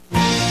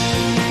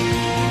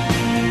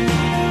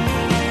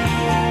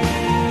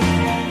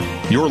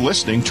You're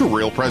listening to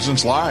Real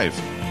Presence Live.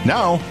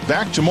 Now,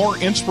 back to more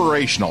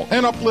inspirational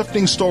and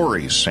uplifting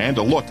stories and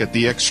a look at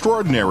the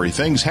extraordinary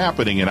things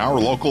happening in our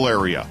local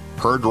area.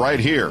 Heard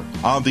right here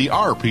on the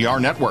RPR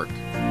Network.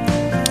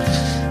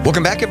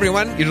 Welcome back,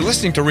 everyone. You're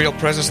listening to Real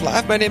Presence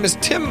Live. My name is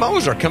Tim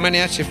Moser, coming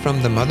at you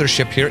from the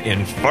mothership here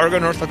in Fargo,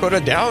 North Dakota,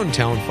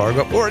 downtown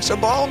Fargo, or it's a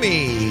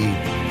balmy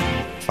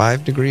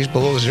 5 degrees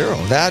below zero.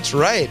 That's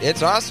right.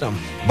 It's awesome.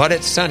 But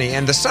it's sunny,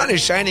 and the sun is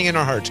shining in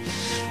our hearts.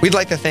 We'd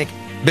like to thank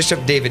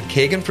Bishop David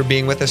Kagan for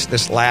being with us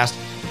this last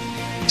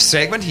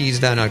segment. He's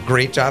done a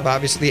great job,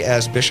 obviously,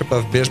 as Bishop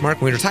of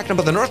Bismarck. We were talking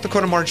about the North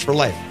Dakota March for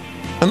Life.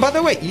 And by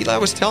the way, Eli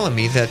was telling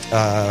me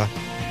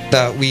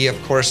that we, of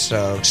course,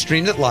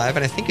 streamed it live,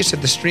 and I think you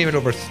said the stream had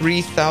over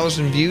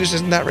 3,000 views.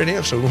 Isn't that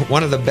right? So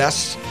one of the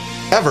best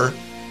ever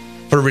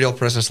for Real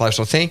Presence Live.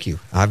 So thank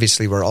you.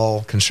 Obviously, we're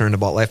all concerned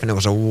about life, and it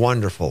was a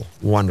wonderful,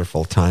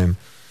 wonderful time.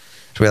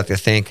 So we'd like to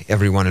thank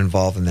everyone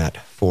involved in that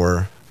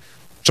for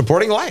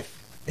supporting life.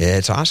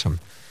 It's awesome.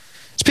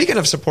 Speaking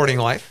of supporting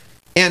life,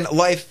 and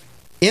life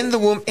in the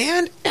womb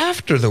and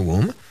after the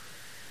womb,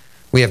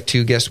 we have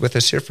two guests with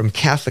us here from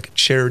Catholic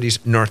Charities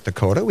North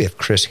Dakota. We have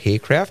Chris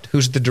Haycraft,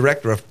 who's the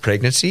Director of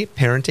Pregnancy,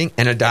 Parenting,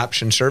 and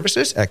Adoption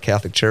Services at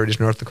Catholic Charities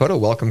North Dakota.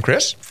 Welcome,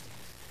 Chris.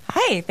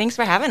 Hi, thanks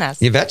for having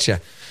us. You betcha.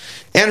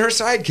 And her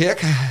sidekick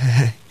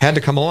had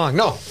to come along.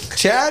 No,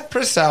 Chad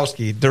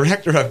Prasowski,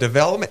 Director of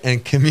Development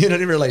and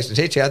Community Relations.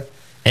 Hey, Chad.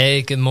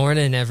 Hey, good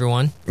morning,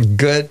 everyone.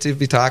 Good to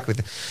be talking with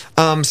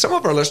you. Some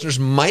of our listeners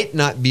might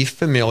not be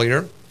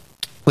familiar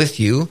with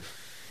you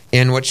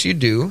and what you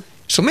do.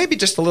 So maybe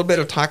just a little bit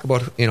of talk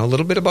about, a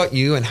little bit about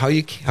you and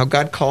how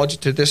God called you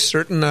to this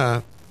certain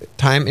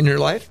time in your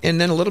life, and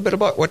then a little bit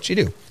about what you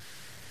do.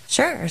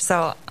 Sure.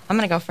 So I'm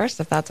going to go first,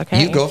 if that's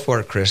okay. You go for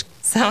it, Chris.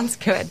 Sounds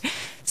good.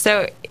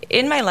 So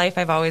in my life,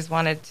 I've always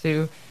wanted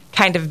to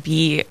kind of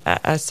be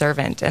a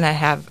servant, and I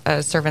have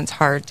a servant's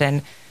heart.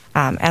 And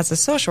as a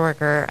social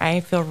worker, I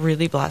feel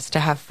really blessed to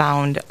have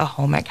found a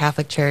home at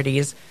Catholic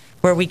Charities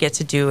where we get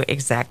to do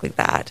exactly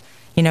that.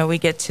 We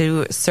get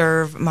to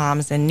serve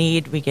moms in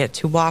need. We get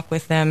to walk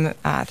with them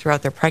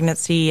throughout their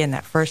pregnancy and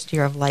that first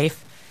year of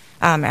life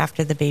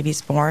after the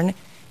baby's born.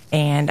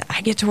 And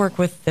I get to work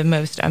with the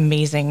most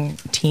amazing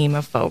team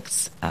of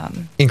folks.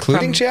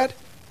 Including Chad?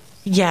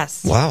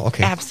 Yes. Wow,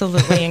 okay.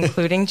 Absolutely,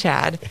 including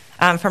Chad,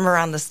 from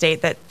around the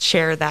state that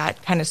share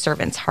that kind of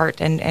servant's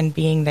heart and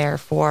being there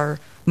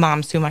for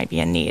moms who might be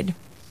in need.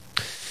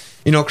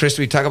 Chris,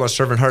 we talk about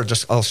servant heart.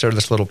 I'll share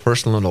this little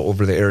personal note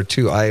over the air,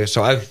 too. I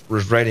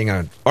was writing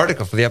an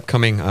article for the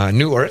upcoming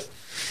New Earth,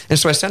 and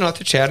so I sent out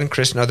to Chad and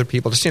Chris and other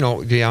people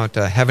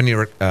to, have any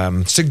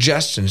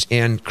suggestions.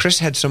 And Chris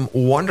had some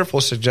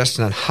wonderful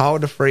suggestions on how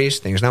to phrase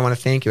things, and I want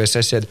to thank you. As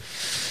I said,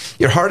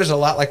 your heart is a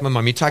lot like my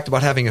mom. You talked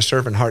about having a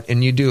servant heart,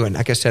 and you do. And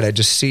like I said, I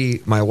just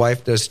see my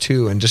wife does,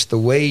 too. And just the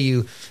way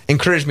you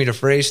encouraged me to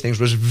phrase things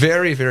was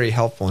very, very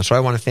helpful. And so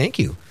I want to thank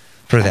you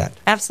for that.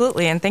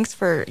 Absolutely. And thanks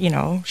for,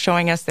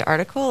 showing us the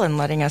article and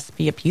letting us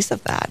be a piece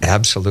of that.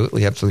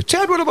 Absolutely. Absolutely.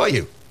 Chad, what about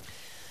you?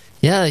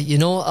 Yeah,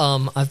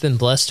 I've been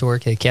blessed to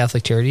work at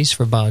Catholic Charities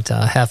for about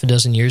half a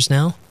dozen years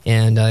now,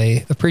 and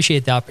I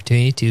appreciate the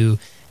opportunity to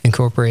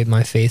incorporate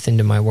my faith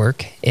into my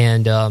work.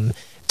 And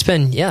it's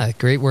been,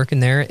 great working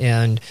there.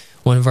 And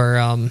one of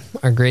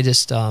our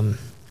greatest,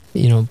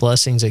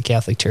 blessings at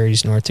Catholic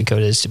Charities North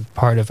Dakota is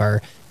part of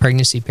our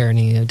Pregnancy,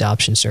 Parenting, and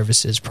Adoption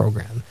Services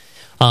program.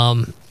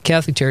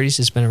 Catholic Charities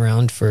has been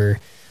around for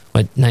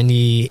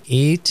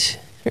 98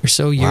 or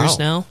so years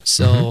now.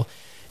 So,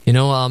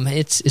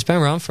 it's been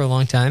around for a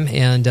long time,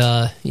 and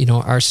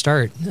our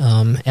start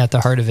at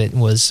the heart of it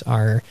was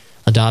our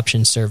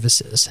adoption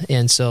services,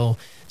 and so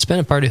it's been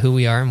a part of who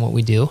we are and what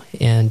we do.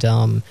 And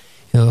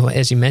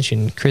as you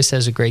mentioned, Chris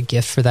has a great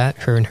gift for that,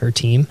 her and her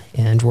team,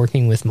 and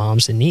working with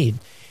moms in need.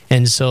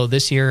 And so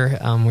this year,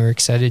 we're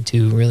excited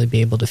to really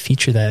be able to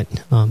feature that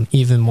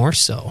even more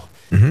so.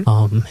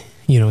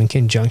 In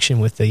conjunction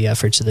with the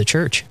efforts of the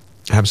church.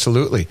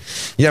 Absolutely.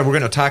 Yeah, we're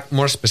going to talk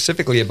more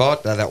specifically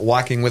about that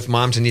walking with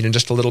moms in need in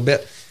just a little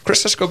bit.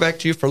 Chris, let's go back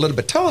to you for a little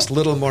bit. Tell us a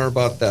little more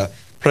about the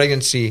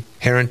Pregnancy,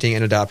 Parenting,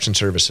 and Adoption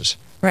Services.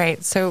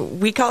 Right. So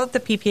we call it the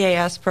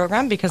PPAS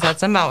program because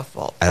that's a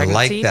mouthful. I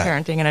like Pregnancy, that.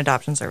 Parenting, and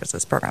Adoption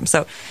Services program.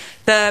 So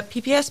the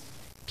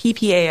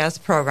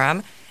PPAS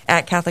program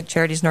at Catholic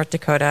Charities North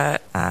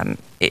Dakota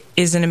it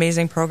is an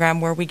amazing program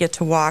where we get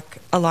to walk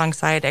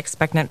alongside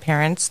expectant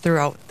parents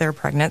throughout their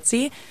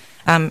pregnancy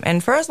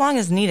and for as long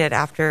as needed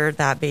after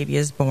that baby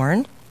is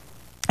born.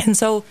 And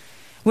so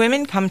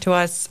women come to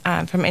us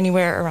from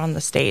anywhere around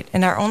the state,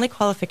 and our only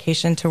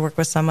qualification to work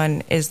with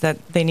someone is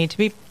that they need to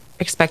be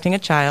expecting a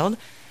child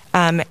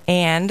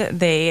and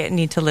they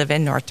need to live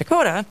in North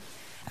Dakota.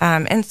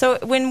 And so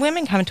when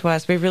women come to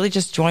us, we really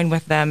just join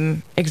with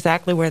them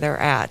exactly where they're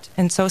at.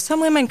 And so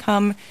some women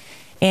come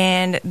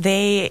and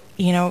they,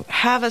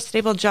 have a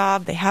stable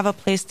job, they have a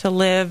place to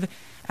live,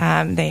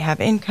 they have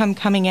income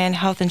coming in,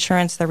 health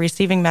insurance, they're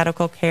receiving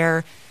medical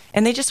care,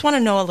 and they just want to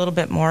know a little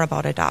bit more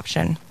about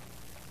adoption.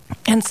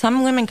 And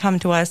some women come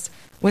to us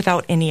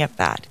without any of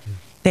that.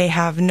 They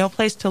have no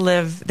place to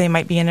live. They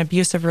might be in an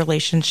abusive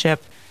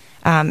relationship.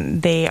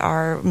 They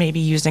are maybe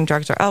using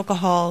drugs or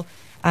alcohol,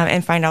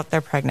 and find out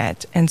they're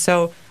pregnant. And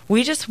so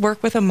we just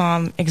work with a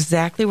mom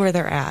exactly where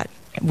they're at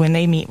when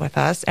they meet with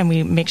us, and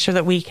we make sure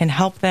that we can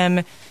help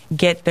them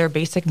get their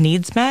basic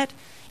needs met.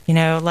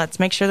 Let's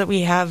make sure that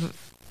we have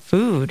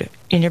food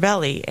in your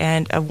belly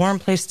and a warm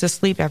place to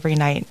sleep every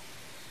night.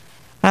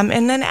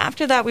 And then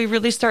after that, we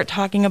really start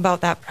talking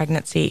about that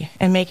pregnancy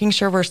and making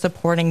sure we're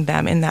supporting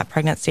them in that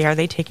pregnancy. Are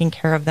they taking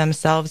care of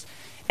themselves?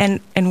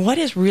 And what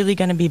is really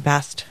going to be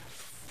best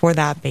for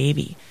that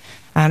baby?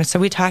 So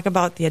we talk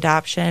about the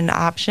adoption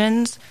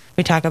options,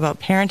 we talk about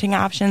parenting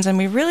options, and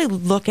we really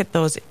look at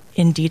those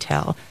in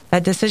detail.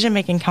 That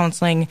decision-making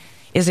counseling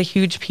is a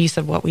huge piece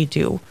of what we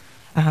do.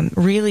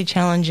 Really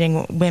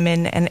challenging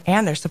women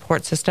and their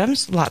support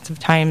systems. Lots of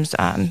times,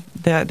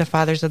 the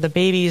fathers of the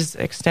babies,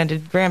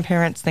 extended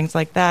grandparents, things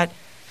like that.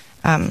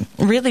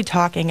 Really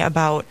talking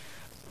about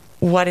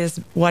what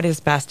is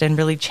best and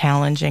really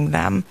challenging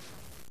them.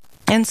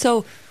 And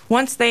so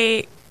once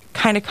they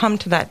kind of come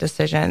to that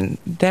decision,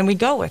 then we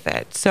go with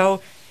it.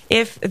 So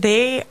if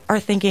they are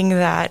thinking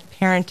that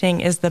parenting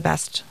is the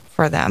best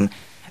for them,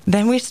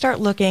 then we start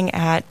looking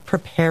at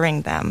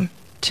preparing them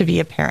to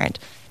be a parent,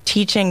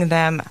 teaching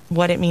them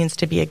what it means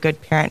to be a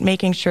good parent,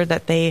 making sure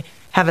that they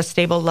have a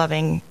stable,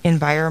 loving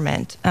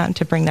environment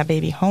to bring that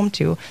baby home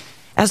to.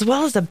 As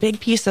well as a big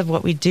piece of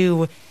what we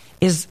do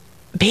is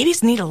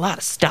babies need a lot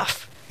of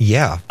stuff.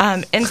 Yeah.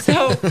 And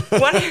so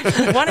one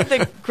of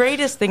the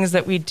greatest things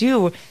that we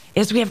do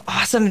is we have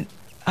awesome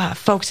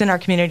folks in our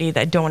community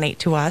that donate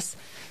to us.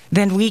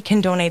 Then we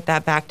can donate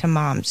that back to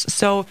moms.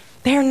 So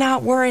they're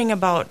not worrying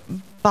about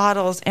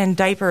bottles and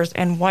diapers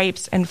and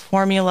wipes and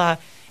formula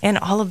and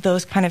all of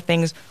those kind of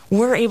things.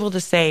 We're able to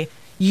say,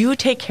 you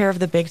take care of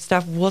the big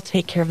stuff, we'll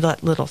take care of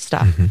that little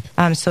stuff.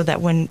 So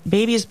that when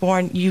baby is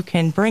born, you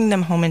can bring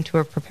them home into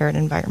a prepared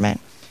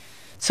environment.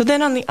 So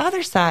then on the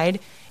other side,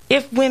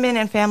 if women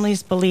and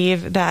families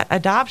believe that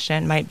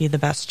adoption might be the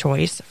best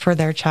choice for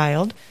their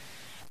child,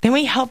 then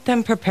we help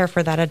them prepare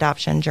for that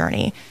adoption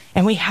journey.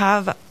 And we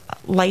have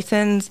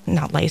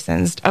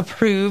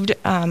approved,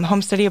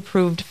 home study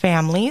approved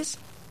families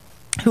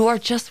who are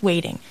just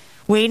waiting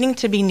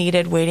to be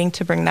needed, waiting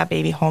to bring that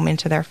baby home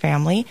into their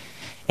family.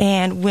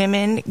 And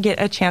women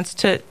get a chance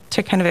to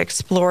kind of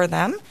explore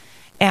them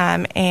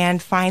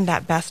and find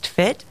that best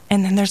fit.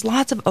 And then there's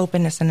lots of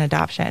openness in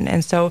adoption.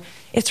 And so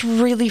it's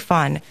really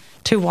fun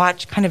to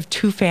watch kind of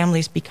two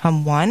families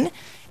become one.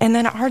 And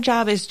then our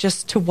job is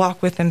just to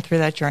walk with them through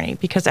that journey,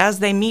 because as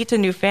they meet a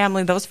new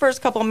family, those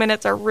first couple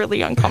minutes are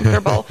really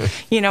uncomfortable.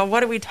 What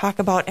do we talk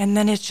about? And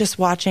then it's just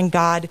watching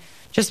God,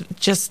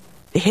 just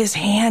his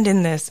hand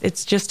in this.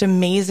 It's just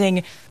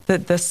amazing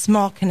the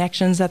small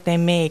connections that they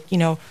make.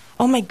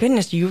 Oh my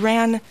goodness, you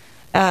ran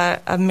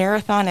a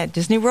marathon at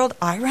Disney World.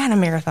 I ran a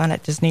marathon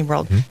at Disney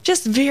World.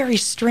 Just very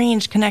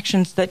strange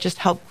connections that just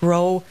help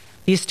grow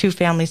these two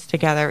families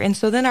together. And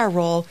so then our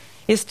role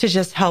is to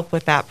just help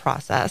with that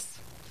process.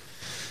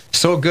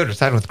 So good. We're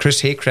talking with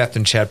Chris Haycraft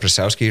and Chad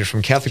Prasowski here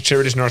from Catholic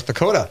Charities North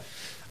Dakota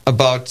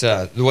about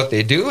what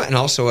they do, and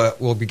also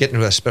we'll be getting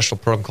to a special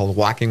program called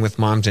Walking with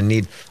Moms in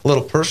Need. A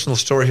little personal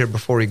story here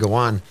before we go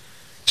on.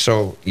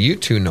 So you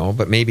two know,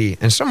 but maybe,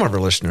 and some of our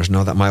listeners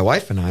know, that my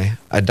wife and I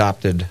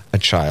adopted a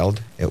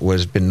child. It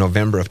was in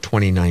November of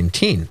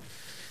 2019.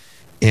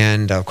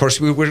 And, of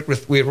course, we worked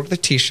with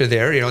Tisha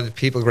there, the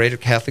people great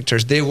at Catholic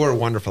Church. They were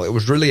wonderful. It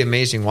was really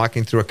amazing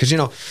walking through it because,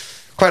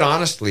 quite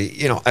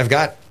honestly, I've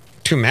got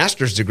 2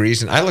 master's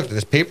degrees, and I looked at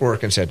this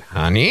paperwork and said,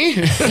 honey.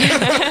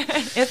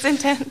 It's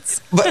intense.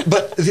 But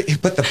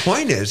the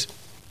point is,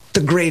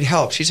 the great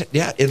help. She said,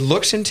 yeah, it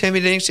looks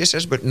intimidating, she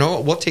says, but no,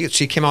 we'll take it.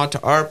 She came out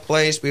to our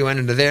place. We went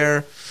into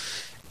there.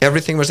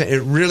 Everything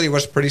it really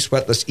was pretty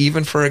sweatless,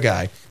 even for a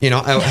guy.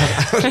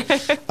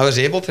 I was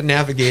able to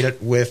navigate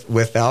it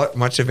without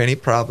much of any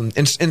problem.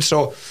 And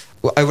so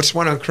I just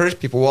want to encourage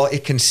people, while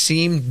it can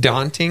seem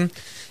daunting,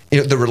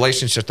 the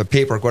relationship, the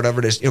paperwork, whatever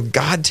it is,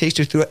 God takes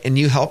you through it, and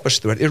you help us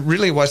through it. It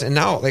really was. And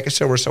now, like I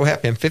said, we're so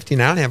happy. I'm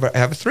 59 and I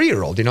have a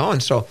 3-year-old,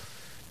 and so,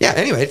 yeah,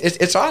 anyway,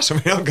 it's awesome.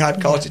 God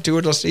calls you to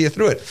it. He'll see you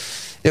through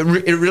it. It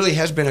really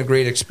has been a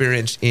great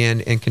experience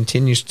and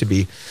continues to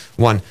be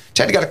one.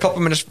 Chad, you got a couple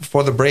minutes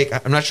before the break.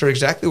 I'm not sure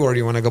exactly where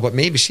you want to go, but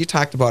maybe she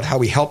talked about how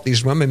we help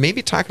these women,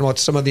 maybe talking about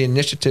some of the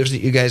initiatives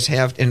that you guys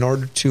have in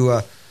order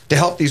to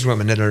help these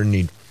women that are in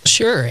need.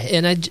 Sure.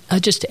 And I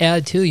just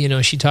add,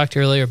 too, she talked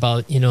earlier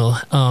about,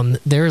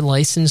 they're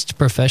licensed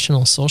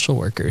professional social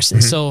workers.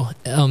 And so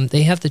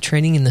they have the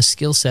training and the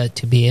skill set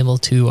to be able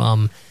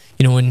to,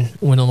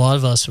 when a lot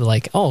of us were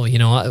like,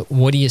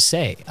 what do you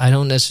say? I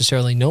don't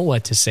necessarily know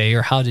what to say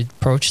or how to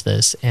approach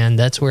this. And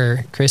that's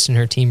where Chris and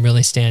her team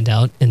really stand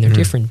out, and they're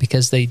different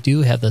because they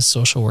do have the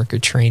social worker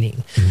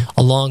training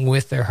along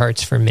with their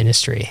hearts for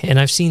ministry. And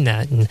I've seen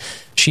that. And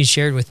she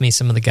shared with me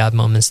some of the God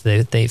moments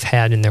that they've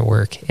had in their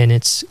work, and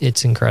it's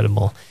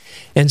incredible.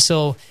 And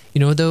so,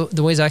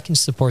 the ways I can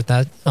support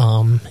that,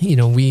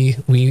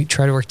 we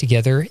try to work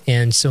together.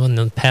 And so in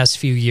the past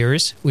few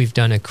years, we've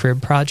done a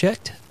crib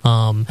project.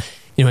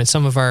 at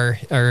some of our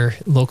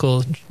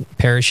local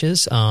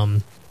parishes,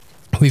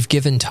 we've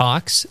given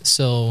talks.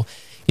 So,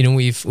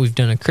 we've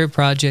done a crib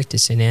project at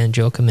St. Anne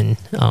Joachim in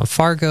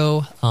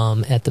Fargo,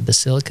 at the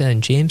Basilica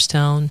in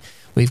Jamestown.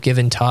 We've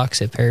given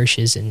talks at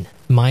parishes in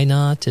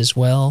Minot as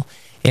well,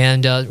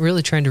 and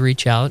really trying to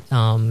reach out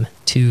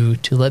to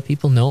let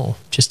people know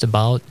just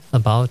about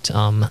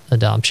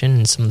adoption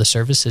and some of the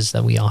services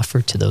that we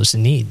offer to those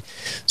in need.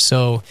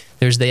 So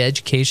there's the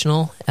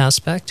educational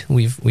aspect.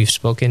 We've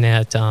spoken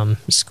at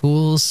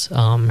schools.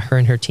 Her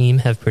and her team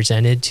have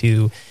presented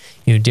to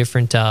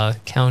different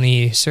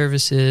county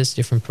services,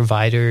 different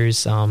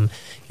providers,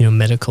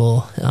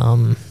 medical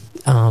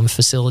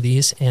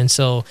facilities, and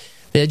so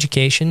the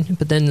education,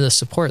 but then the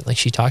support, like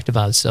she talked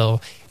about. So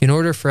in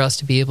order for us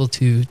to be able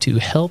to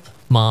help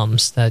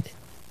moms that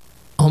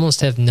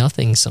almost have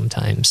nothing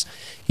sometimes,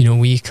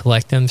 we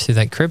collect them through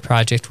that crib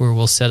project where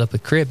we'll set up a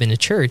crib in a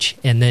church,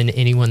 and then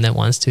anyone that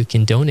wants to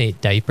can donate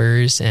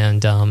diapers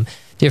and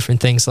different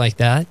things like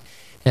that,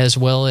 as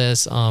well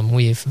as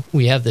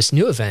we have this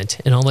new event,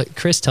 and I'll let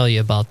Chris tell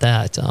you about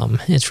that.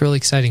 It's really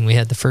exciting. We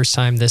had the first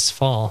time this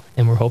fall,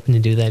 and we're hoping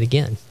to do that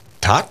again.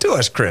 Talk to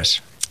us,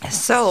 Chris.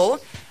 So,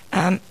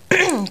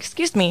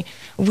 excuse me,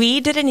 we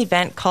did an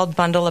event called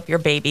Bundle Up Your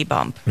Baby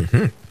Bump.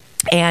 Mm-hmm.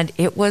 And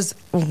it was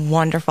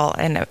wonderful,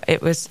 and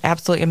it was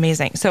absolutely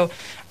amazing. So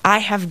I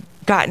have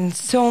gotten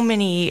so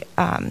many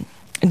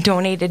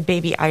donated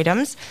baby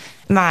items.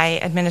 My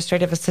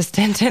administrative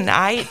assistant and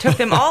I took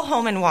them all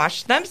home and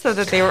washed them so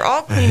that they were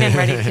all clean and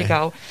ready to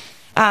go.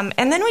 And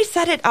then we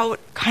set it out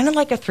kind of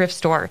like a thrift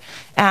store,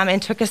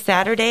 and took a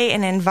Saturday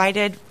and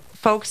invited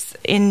folks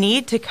in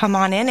need to come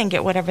on in and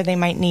get whatever they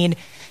might need.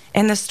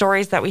 And the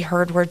stories that we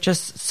heard were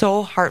just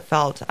so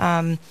heartfelt.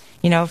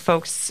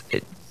 Folks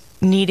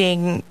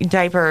needing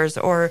diapers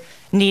or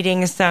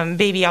needing some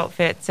baby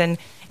outfits. And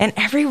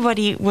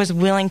everybody was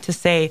willing to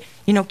say,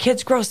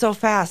 kids grow so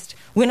fast.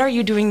 When are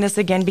you doing this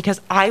again?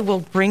 Because I will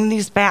bring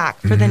these back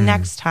for the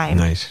next time.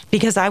 Nice.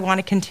 Because I want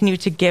to continue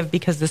to give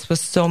because this was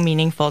so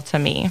meaningful to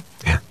me.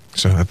 Yeah.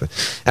 So,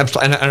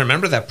 and I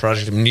remember that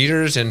project.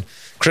 Meters and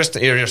Chris,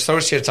 your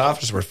associate's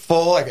office were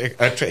full. Hey,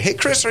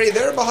 Chris, are you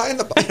there behind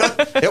the?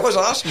 It was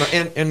awesome.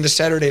 And the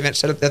Saturday event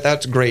set up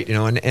that's great.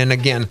 And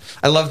again,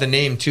 I love the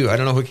name too. I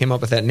don't know who came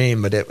up with that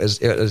name, but it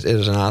was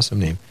an awesome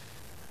name.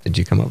 Did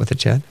you come up with it,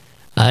 Chad?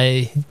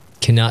 I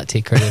cannot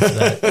take credit for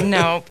that.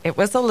 No, it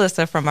was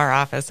Alyssa from our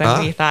office,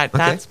 and we thought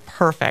that's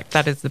perfect.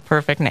 That is the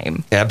perfect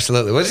name.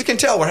 Absolutely. Well, as you can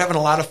tell, we're having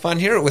a lot of fun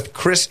here with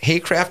Chris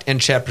Haycraft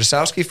and Chad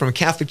Prasowski from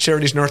Catholic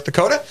Charities North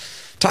Dakota,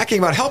 talking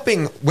about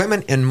helping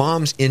women and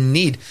moms in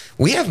need.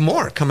 We have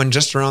more coming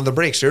just around the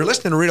break. So you're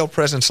listening to Real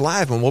Presence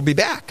Live, and we'll be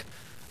back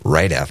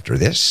right after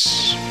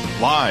this.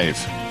 Live,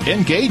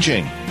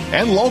 engaging,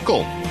 and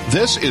local.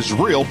 This is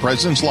Real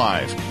Presence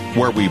Live,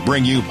 where we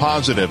bring you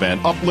positive and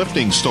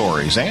uplifting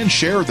stories and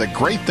share the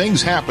great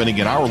things happening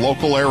in our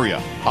local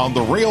area on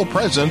the Real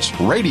Presence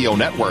Radio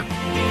Network.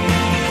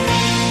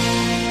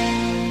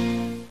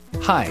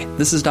 Hi,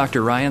 this is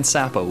Dr. Ryan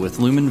Sappo with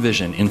Lumen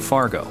Vision in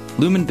Fargo.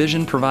 Lumen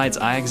Vision provides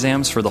eye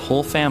exams for the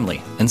whole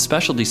family and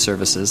specialty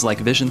services like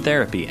vision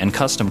therapy and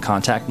custom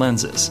contact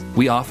lenses.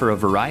 We offer a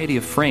variety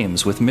of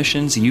frames with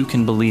missions you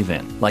can believe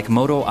in, like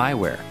Moto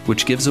Eyewear,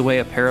 which gives away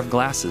a pair of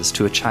glasses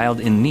to a child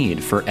in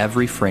need for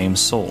every frame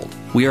sold.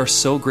 We are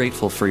so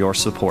grateful for your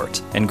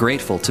support and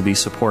grateful to be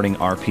supporting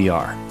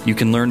RPR. You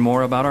can learn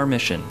more about our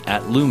mission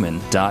at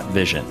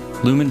lumen.vision.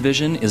 Lumen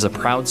Vision is a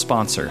proud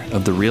sponsor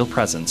of the Real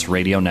Presence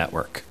Radio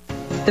Network.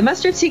 The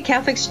Mustard Seed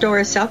Catholic Store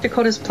is South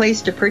Dakota's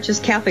place to purchase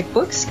Catholic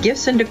books,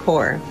 gifts, and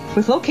decor.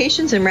 With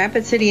locations in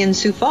Rapid City and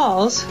Sioux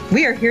Falls,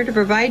 we are here to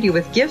provide you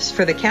with gifts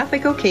for the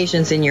Catholic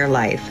occasions in your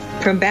life.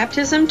 From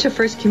baptism to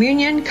First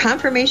Communion,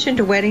 confirmation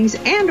to weddings,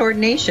 and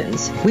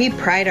ordinations, we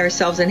pride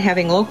ourselves in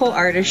having local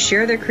artists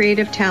share their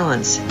creative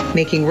talents,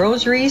 making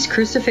rosaries,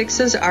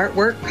 crucifixes,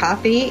 artwork,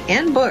 coffee,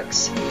 and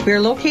books. We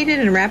are located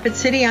in Rapid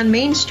City on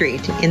Main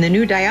Street, in the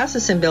new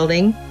Diocesan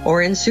Building,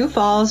 or in Sioux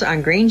Falls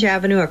on Grange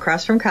Avenue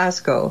across from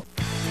Costco.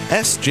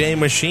 SJ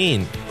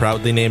Machine,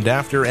 proudly named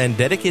after and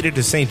dedicated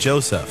to St.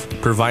 Joseph,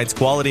 provides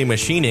quality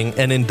machining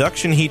and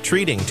induction heat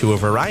treating to a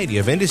variety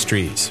of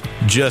industries.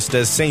 Just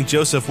as St.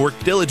 Joseph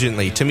worked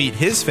diligently to meet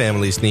his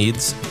family's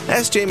needs,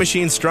 SJ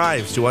Machine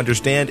strives to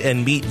understand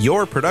and meet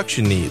your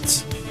production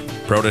needs.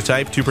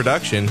 Prototype to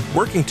production,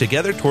 working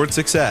together toward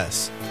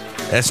success.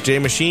 SJ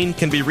Machine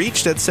can be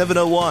reached at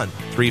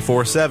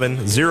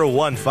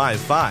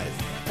 701-347-0155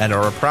 and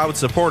are a proud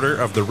supporter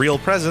of the Real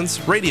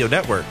Presence Radio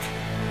Network.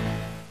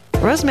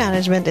 Rose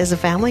Management is a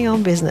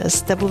family-owned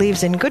business that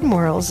believes in good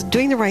morals,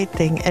 doing the right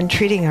thing, and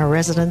treating our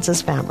residents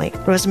as family.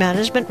 Rose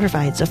Management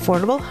provides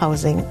affordable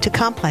housing to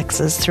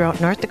complexes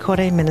throughout North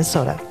Dakota and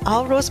Minnesota.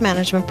 All Rose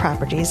Management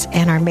properties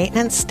and our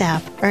maintenance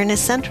staff are in a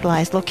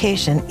centralized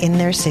location in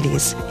their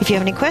cities. If you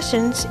have any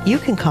questions, you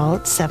can call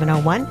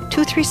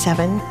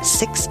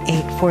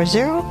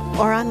 701-237-6840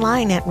 or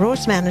online at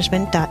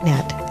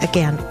rosemanagement.net.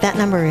 Again, that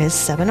number is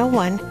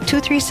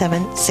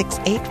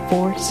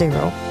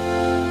 701-237-6840.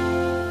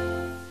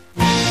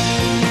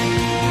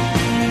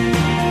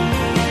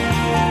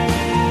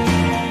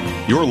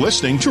 You're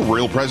listening to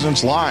Real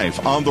Presence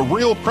Live on the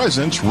Real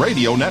Presence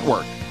Radio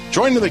Network.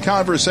 Join in the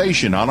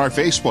conversation on our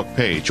Facebook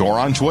page or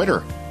on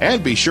Twitter.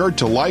 And be sure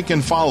to like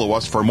and follow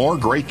us for more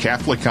great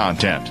Catholic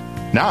content.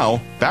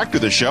 Now, back to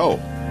the show.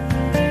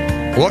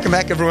 Welcome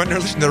back, everyone. You're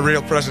listening to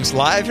Real Presence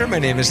Live here. My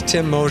name is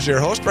Tim Moser, your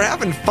host. We're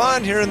having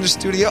fun here in the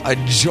studio. A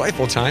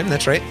joyful time,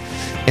 that's right.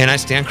 And I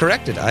stand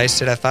corrected. I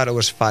said I thought it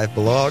was 5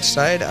 below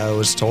outside. I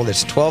was told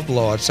it's 12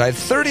 below outside,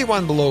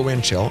 31 below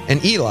wind chill.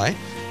 And Eli,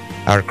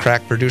 our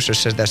crack producer,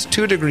 says that's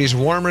 2 degrees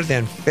warmer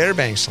than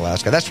Fairbanks,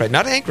 Alaska. That's right,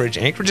 not Anchorage.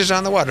 Anchorage is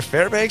on the water.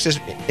 Fairbanks is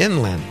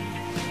inland.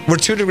 We're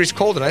 2 degrees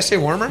colder. Did I say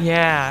warmer?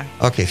 Yeah.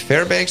 Okay,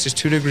 Fairbanks is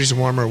 2 degrees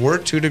warmer. We're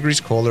 2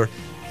 degrees colder.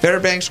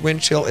 Fairbanks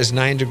wind chill is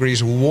 9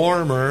 degrees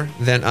warmer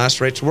than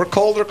us, right? So we're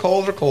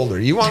colder.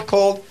 You want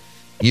cold?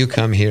 You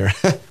come here.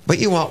 But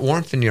you want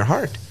warmth in your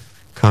heart?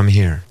 Come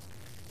here.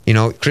 You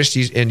know, Chris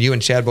and you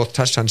and Chad both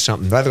touched on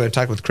something. By the way, I'm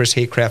talking with Chris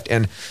Haycraft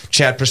and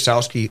Chad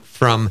Prasowski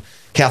from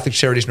Catholic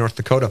Charities, North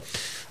Dakota.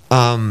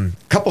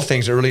 Couple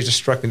things that really just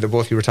struck me that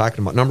both of you were talking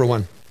about. Number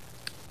one,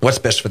 what's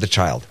best for the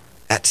child?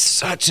 That's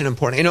such an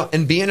important, you know,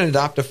 and being an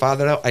adoptive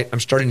father now, I'm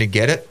starting to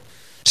get it.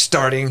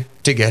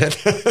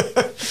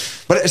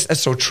 But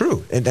it's so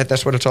true, and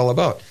that's what it's all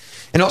about.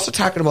 And also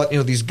talking about, you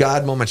know, these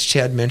God moments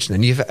Chad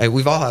mentioned, and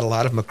we've all had a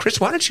lot of them.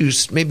 Chris, why don't you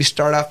maybe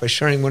start off by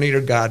sharing one of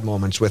your God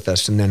moments with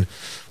us, and then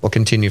we'll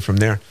continue from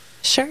there.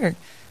 Sure.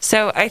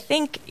 So I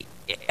think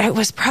it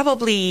was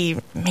probably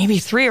maybe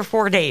 3 or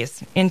 4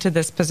 days into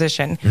this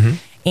position,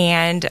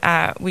 and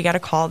we got a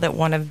call that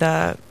one of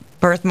the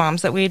birth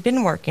moms that we had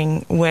been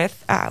working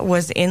with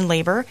was in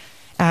labor.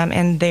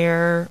 And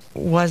there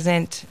was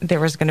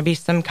going to be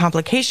some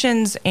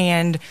complications,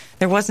 and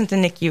there wasn't a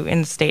NICU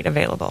in the state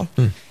available.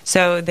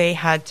 So they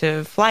had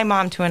to fly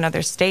mom to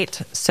another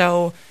state.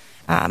 So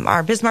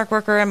our Bismarck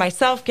worker and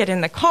myself get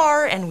in the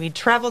car, and we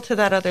travel to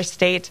that other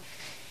state.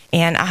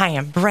 And I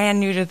am brand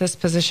new to this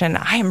position.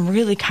 I am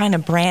really kind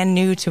of brand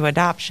new to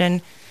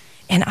adoption.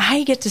 And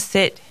I get to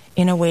sit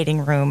in a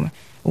waiting room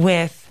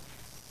with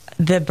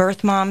the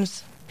birth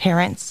mom's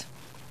parents,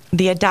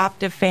 the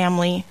adoptive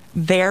family,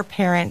 their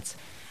parents.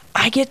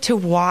 I get to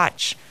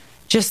watch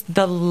just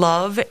the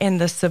love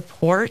and the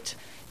support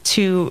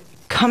to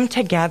come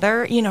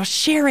together, you know,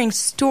 sharing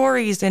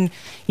stories, and,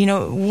 you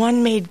know,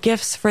 one made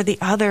gifts for the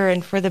other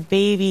and for the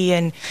baby.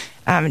 And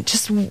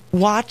just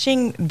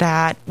watching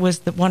that was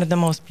one of the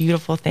most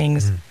beautiful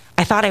things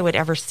I thought I would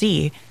ever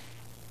see.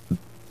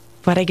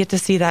 But I get to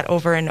see that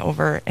over and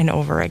over and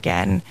over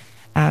again.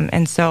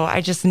 And so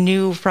I just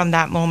knew from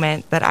that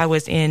moment that I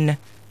was in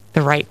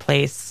the right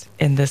place,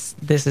 and this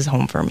is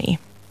home for me.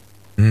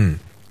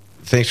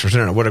 Thanks for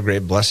sharing. What a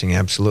great blessing,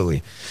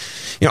 absolutely.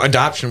 You know,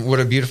 adoption,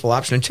 what a beautiful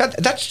option. And Chad,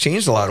 that's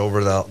changed a lot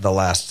over the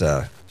last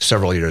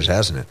several years,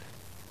 hasn't it?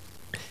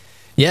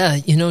 Yeah,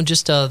 you know,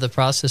 just the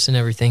process and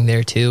everything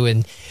there, too.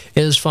 And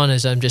it was fun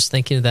as I'm just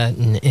thinking of that.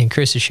 And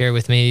Chris has shared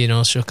with me, you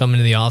know, she'll come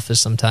into the office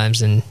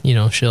sometimes and, you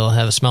know, she'll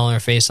have a smile on her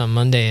face on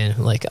Monday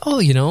and like, oh,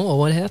 you know, well,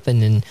 what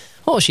happened? And,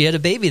 oh, she had a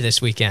baby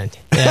this weekend.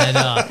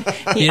 And,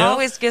 he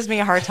always gives me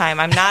a hard time.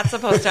 I'm not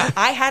supposed to.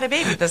 I had a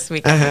baby this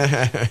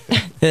weekend.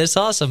 It's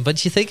awesome.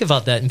 But you think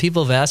about that, and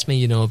people have asked me,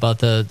 you know, about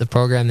the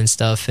program and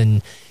stuff,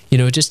 and, you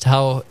know, just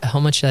how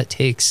much that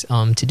takes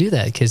to do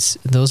that. Because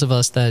those of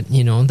us that,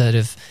 you know, that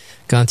have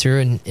gone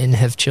through and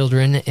have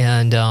children,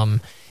 and,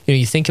 you know,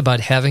 you think about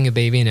having a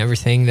baby and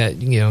everything that,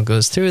 you know,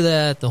 goes through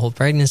that, the whole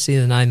pregnancy,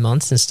 the 9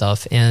 months and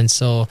stuff. And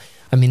so,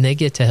 I mean, they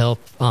get to help,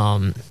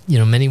 you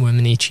know, many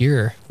women each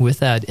year with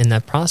that in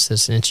that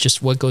process. And it's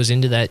just what goes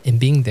into that and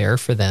being there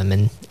for them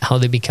and how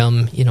they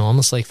become, you know,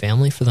 almost like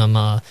family for them.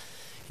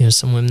 You know,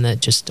 some women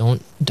that just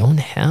don't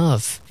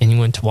have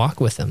anyone to walk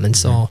with them. And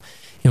so,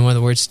 you know, one of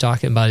the words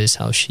talking about is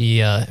how she,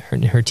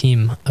 her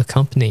team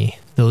accompany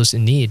those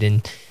in need.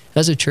 And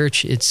as a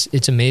church,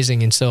 it's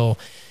amazing. And so,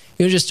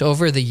 you know, just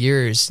over the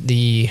years,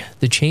 the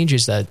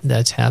changes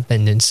that's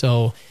happened. And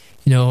so,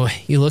 you know,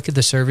 you look at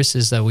the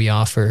services that we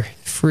offer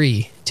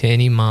free to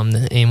any mom,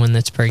 anyone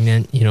that's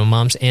pregnant, you know,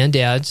 moms and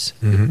dads.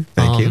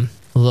 Thank you.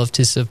 Love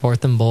to support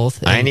them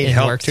both. I need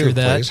help work too, through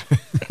that.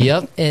 please.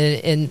 Yep.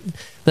 And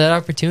that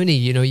opportunity,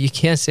 you know, you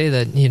can't say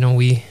that, you know,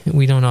 we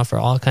don't offer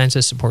all kinds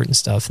of support and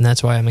stuff. And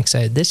that's why I'm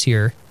excited this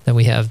year that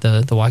we have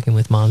the Walking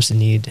with Moms in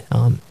Need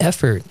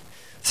effort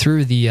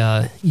through the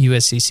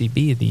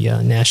USCCB,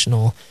 the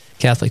National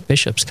Catholic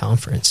Bishops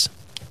Conference.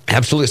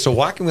 Absolutely. So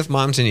Walking with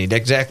Moms in Need,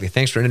 exactly.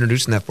 Thanks for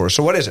introducing that for us.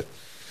 So what is it?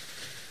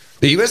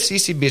 The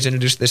USCCB has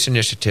introduced this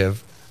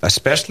initiative,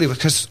 especially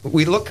because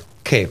we look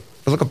at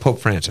Pope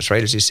Francis,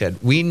 right? As he said,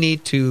 we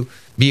need to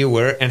be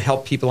aware and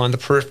help people on the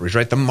peripheries,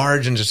 right? The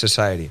margins of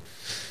society.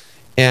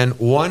 And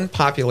one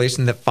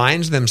population that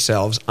finds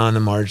themselves on the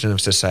margin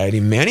of society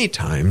many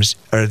times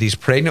are these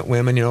pregnant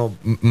women, you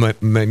know,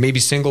 maybe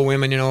single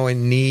women, you know,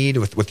 in need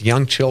with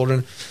young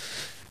children.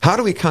 How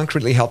do we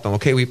concretely help them?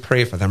 Okay, we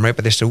pray for them, right?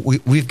 But they say,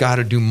 we've got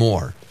to do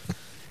more.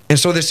 And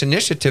so this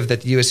initiative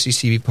that the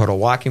USCCB put,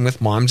 Walking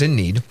with Moms in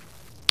Need,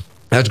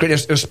 that was great.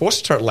 It was supposed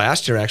to start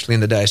last year, actually,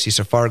 in the Diocese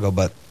of Fargo,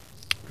 but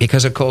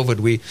because of COVID,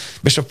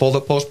 Bishop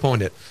Folda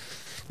postponed it.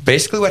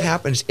 basically what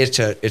happens, it's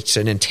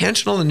an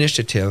intentional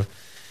initiative.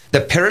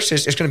 The parish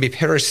is going to be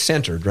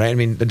parish-centered, right? I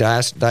mean, the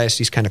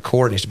diocese kind of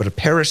coordinates, but a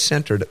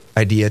parish-centered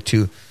idea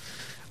to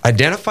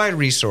identify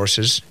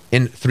resources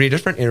in 3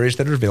 different areas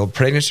that are available: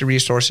 pregnancy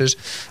resources,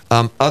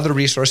 other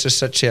resources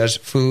such as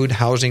food,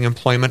 housing,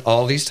 employment,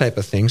 all these type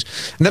of things,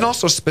 and then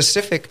also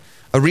specific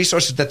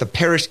resources that the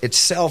parish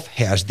itself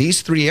has.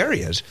 These 3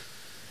 areas,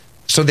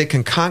 so they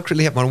can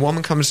concretely have, when a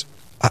woman comes,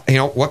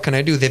 what can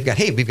I do? They've got,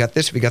 hey, we've got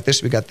this, we got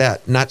this, we got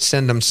that. Not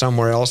send them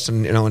somewhere else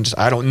and just,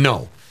 I don't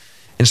know.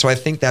 And so I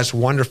think that's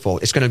wonderful.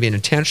 It's going to be an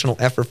intentional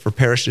effort for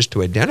parishes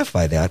to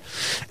identify that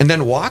and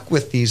then walk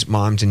with these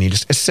moms in need.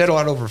 It's set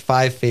out over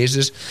 5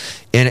 phases,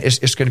 and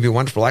it's going to be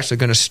wonderful. We're actually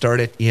going to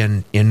start it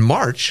in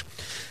March,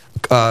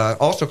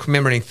 also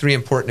commemorating 3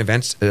 important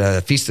events.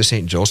 Feast of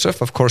St.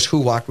 Joseph, of course, who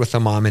walked with a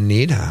mom in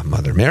need?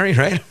 Mother Mary,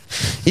 right?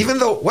 Even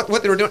though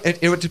what they were doing,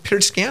 it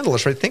appeared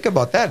scandalous, right? Think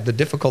about that, the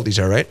difficulties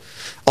are, right?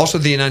 Also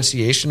the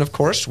Annunciation, of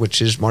course,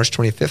 which is March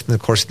 25th, and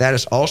of course that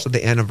is also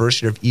the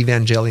anniversary of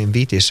Evangelium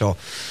Vitae. So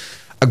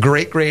a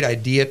great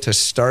idea to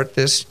start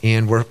this,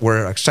 and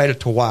we're excited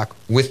to walk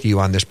with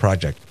you on this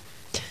project.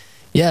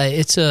 Yeah,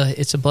 it's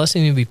a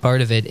blessing to be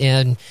part of it.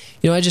 And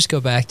I just go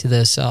back to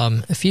this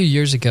a few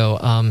years ago.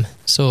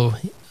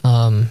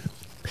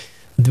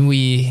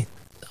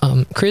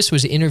 Chris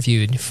was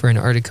interviewed for an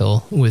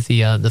article with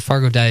the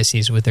Fargo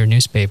Diocese with their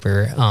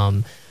newspaper,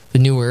 The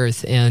New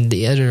Earth, and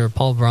the editor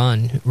Paul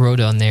Braun wrote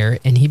on there,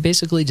 and he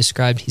basically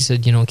described. He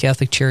said,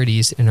 Catholic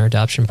Charities and our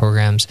adoption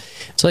programs,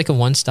 it's like a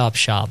one-stop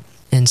shop.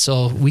 And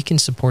so we can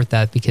support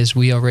that because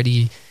we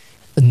already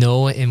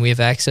know and we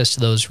have access to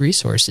those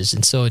resources.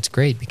 And so it's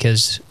great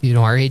because,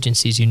 our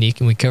agency is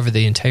unique and we cover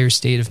the entire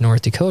state of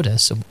North Dakota.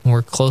 So we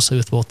work closely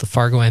with both the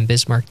Fargo and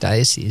Bismarck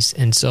Diocese.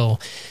 And so,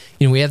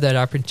 we have that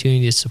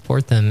opportunity to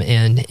support them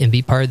and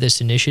be part of this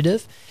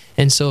initiative.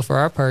 And so for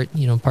our part,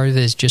 part of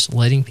it is just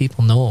letting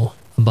people know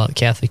about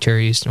Catholic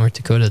Charities North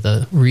Dakota,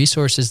 the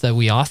resources that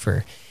we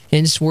offer.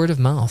 And it's word of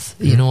mouth.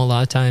 Mm-hmm. A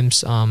lot of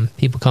times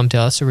people come to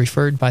us or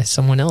referred by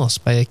someone else,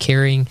 by a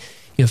caring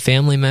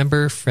family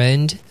member,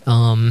 friend,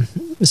 someone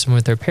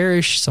with their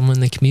parish, someone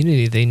in the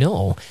community they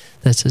know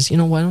that says,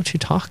 why don't you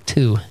talk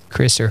to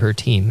Chris or her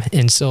team?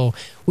 And so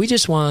we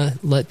just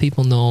want to let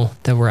people know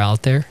that we're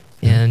out there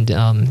and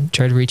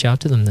try to reach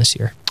out to them this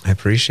year. I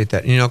appreciate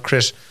that.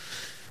 Chris,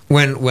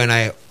 when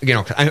I'm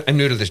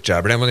new to this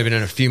job, but I've only been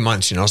in a few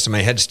months, so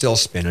my head's still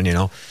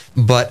spinning,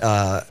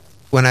 but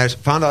when I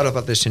found out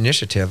about this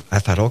initiative, I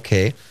thought,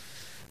 okay.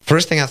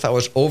 First thing I thought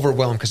was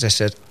overwhelmed because I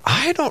said,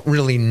 I don't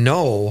really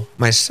know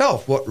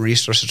myself what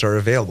resources are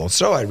available.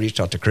 So I reached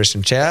out to Chris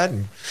and Chad,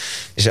 and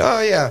they said,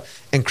 oh, yeah.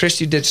 And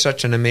Chris, you did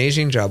such an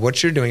amazing job.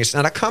 What you're doing, it's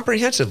not a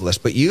comprehensive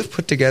list, but you've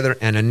put together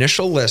an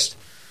initial list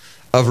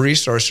of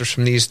resources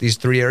from these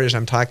 3 areas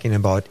I'm talking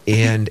about,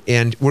 and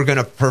we're going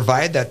to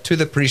provide that to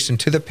the priests and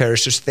to the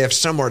parishes so they have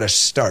somewhere to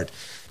start.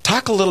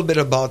 Talk a little bit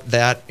about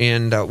that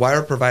and why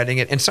we're providing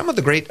it and some of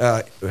the great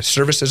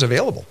services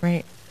available.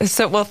 Right.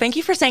 So, well, thank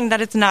you for saying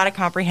that it's not a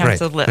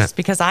comprehensive list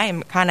because I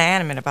am kind of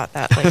adamant about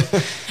that.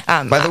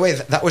 By the way,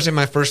 that was in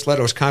my first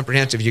letter. It was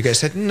comprehensive. You guys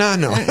said, no.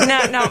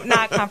 No,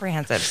 not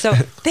comprehensive. So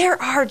there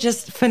are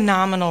just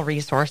phenomenal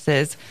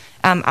resources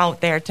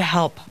out there to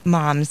help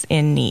moms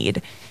in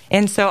need.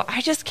 And so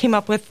I just came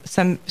up with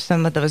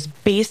some of those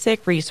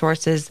basic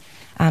resources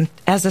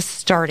as a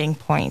starting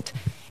point.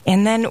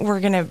 And then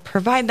we're going to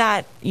provide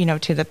that,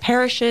 to the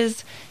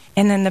parishes.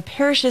 And then the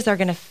parishes are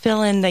going to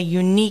fill in the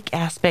unique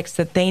aspects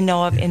that they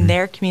know of in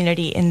their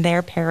community, in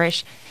their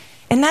parish.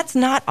 And that's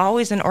not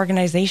always an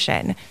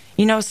organization.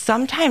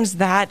 Sometimes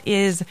that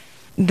is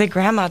the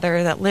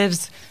grandmother that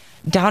lives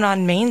down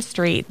on Main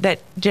Street that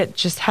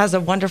just has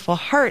a wonderful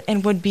heart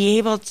and would be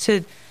able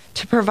to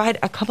provide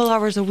a couple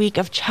hours a week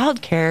of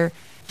childcare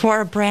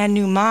for a brand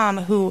new mom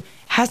who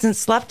hasn't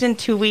slept in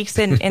 2 weeks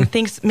and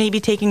thinks maybe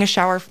taking a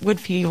shower would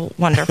feel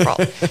wonderful,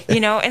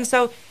 And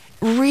so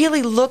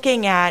really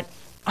looking at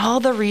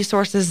all the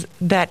resources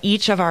that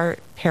each of our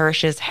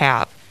parishes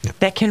have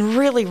that can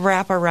really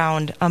wrap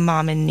around a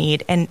mom in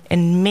need and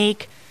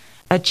make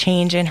a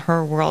change in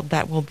her world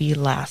that will be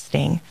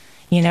lasting,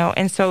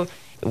 And so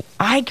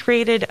I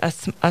created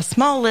a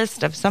small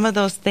list of some of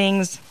those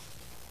things,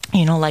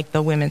 like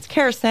the Women's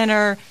Care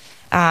Center,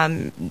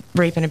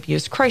 Rape and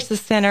Abuse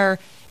Crisis Center,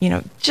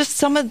 just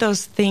some of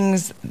those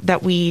things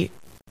that we,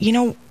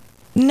 know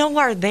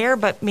are there,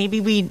 but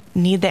maybe we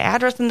need the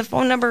address and the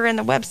phone number and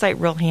the website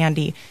real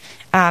handy.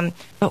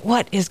 But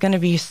what is going to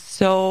be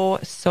so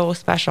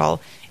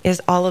special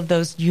is all of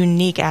those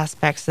unique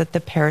aspects that the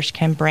parish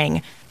can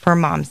bring for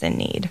moms in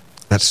need.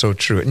 That's so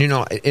true. And,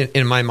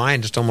 in my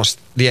mind, it's almost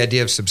the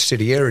idea of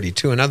subsidiarity,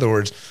 too. In other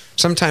words,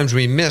 sometimes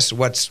we miss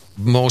what's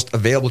most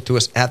available to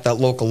us at that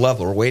local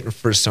level. We're waiting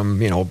for some,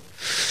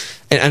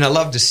 and I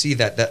love to see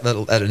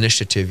that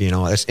initiative,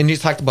 And you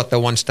talked about the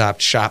one-stop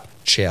shop,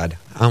 Chad.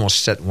 I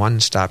almost said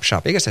one-stop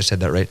shop. I guess I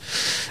said that right.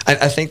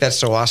 I think that's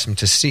so awesome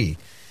to see.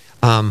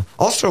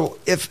 Also,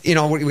 if,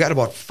 we've got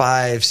about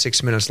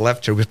 5-6 minutes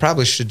left here, we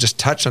probably should just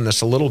touch on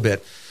this a little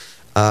bit.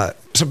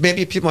 So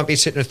maybe people might be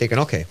sitting there thinking,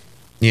 okay,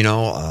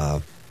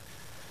 well,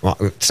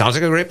 it sounds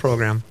like a great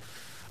program.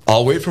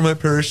 I'll wait for my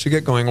parish to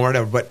get going or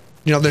whatever. But,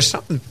 there's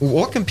something.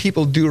 What can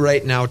people do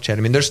right now, Chad?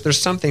 I mean,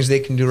 there's some things they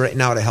can do right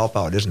now to help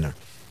out, isn't there?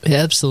 Yeah,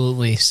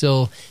 absolutely.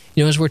 So,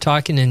 as we're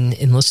talking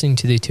and listening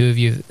to the two of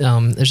you,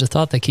 there's a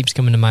thought that keeps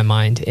coming to my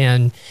mind.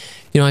 And,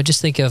 I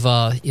just think of,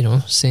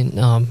 St.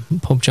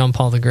 Pope John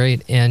Paul the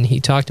Great, and he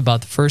talked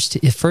about the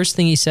first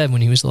thing he said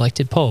when he was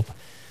elected Pope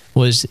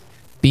was,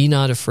 be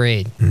not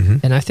afraid. Mm-hmm.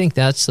 And I think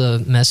that's a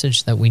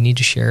message that we need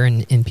to share,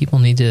 and people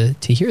need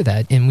to hear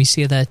that. And we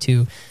say that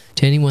to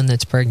anyone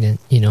that's pregnant,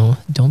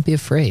 don't be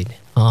afraid.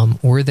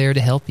 We're there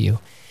to help you.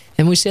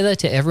 And we say that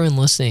to everyone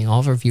listening, all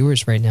of our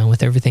viewers right now,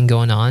 with everything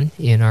going on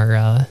in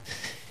our,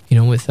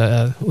 with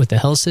the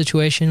health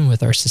situation,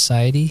 with our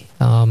society.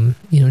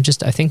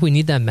 Just I think we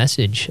need that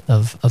message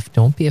of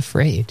don't be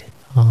afraid.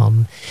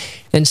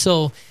 And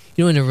so,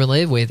 in a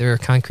related way, there are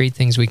concrete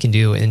things we can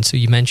do. And so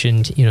you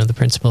mentioned, the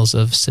principles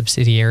of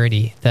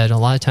subsidiarity, that a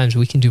lot of times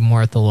we can do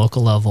more at the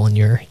local level in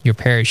your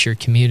parish, your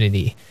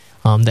community,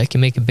 that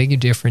can make a bigger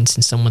difference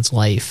in someone's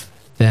life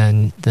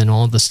than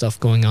all the stuff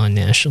going on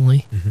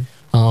nationally.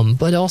 Mm-hmm.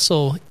 But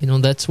also,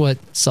 that's what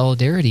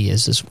solidarity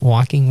is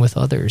walking with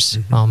others,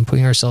 mm-hmm.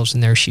 Putting ourselves in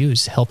their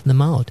shoes, helping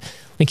them out.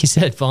 Like you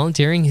said,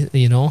 volunteering,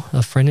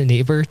 a friend and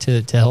neighbor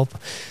to help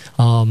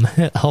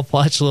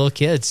watch little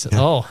kids.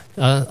 Yeah.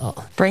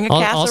 Bring a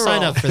casserole. I'll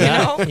sign up for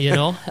that.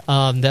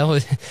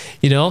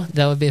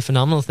 That would be a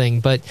phenomenal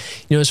thing. But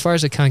as far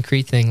as a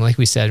concrete thing, like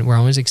we said, we're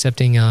always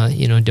accepting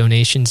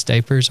donations.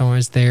 Diapers are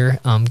always there.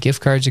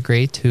 Gift cards are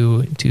great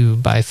to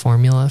buy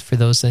formula for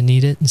those that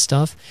need it and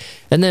stuff.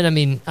 And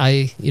then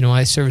I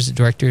serve as a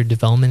director of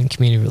development and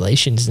community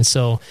relations, and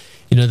so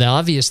the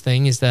obvious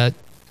thing is that.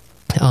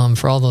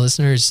 For all the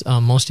listeners,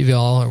 most of you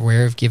all are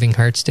aware of Giving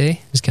Hearts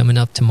Day is coming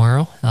up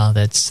tomorrow.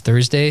 That's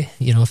Thursday,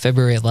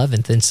 February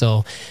 11th. And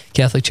so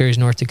Catholic Charities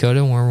North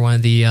Dakota, we're one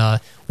of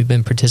the, we've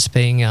been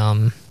participating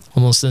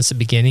almost since the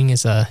beginning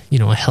as a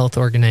health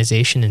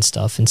organization and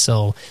stuff. And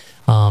so,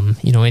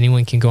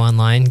 anyone can go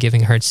online,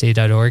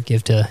 givingheartsday.org,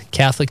 give to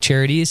Catholic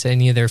Charities,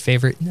 any of their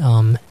favorite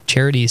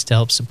charities to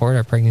help support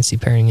our pregnancy,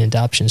 parenting, and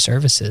adoption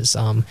services.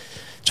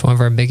 It's one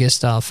of our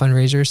biggest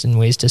fundraisers and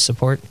ways to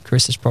support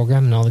Chris's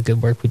program and all the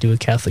good work we do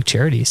with Catholic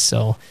Charities.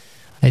 So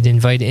I'd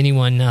invite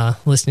anyone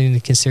listening to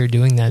consider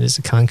doing that as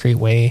a concrete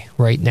way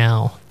right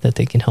now that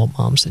they can help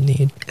moms in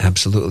need.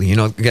 Absolutely.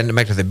 Getting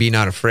back to the Be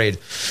Not Afraid,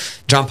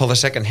 John Paul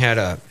II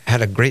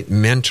had a great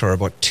mentor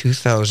about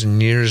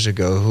 2,000 years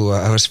ago who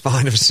I was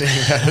fond of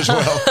saying that as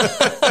well.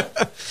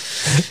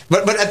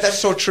 but that's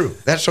so true.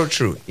 That's so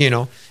true,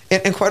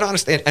 And quite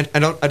honestly, and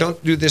I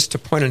don't do this to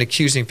point an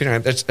accusing finger.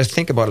 I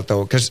think about it,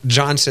 though, because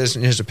John says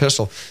in his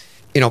epistle,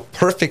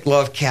 perfect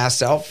love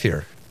casts out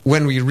fear.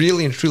 When we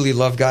really and truly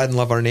love God and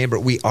love our neighbor,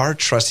 we are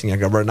trusting in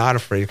God. We're not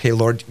afraid. Okay,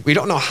 Lord, we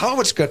don't know how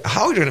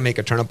you're going to make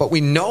it turn out, but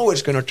we know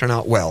it's going to turn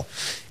out well.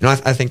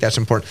 I think that's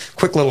important.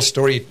 Quick little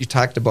story. You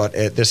talked about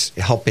this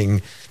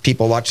helping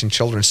people watching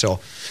children. So,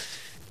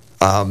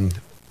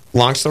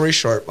 long story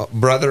short,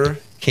 brother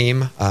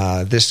came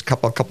this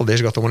couple days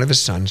ago with one of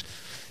his sons.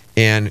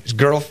 And his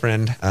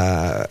girlfriend,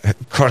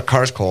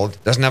 car's cold,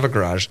 doesn't have a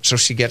garage, so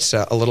she gets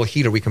a little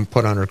heater we can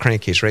put on her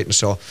crankcase, right? And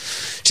so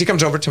she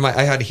comes over to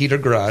I had a heater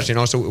garage,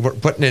 so we're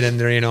putting it in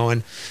there,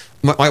 and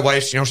my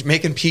wife's,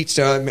 making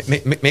pizza,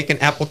 making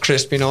apple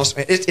crisp, so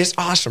it's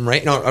awesome,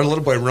 right? Our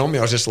little boy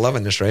Romeo is just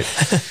loving this, right?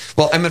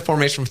 Well, I'm in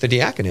formation with the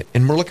diaconate,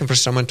 and we're looking for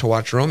someone to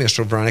watch Romeo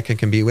so Veronica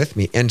can be with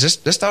me. And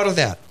just out of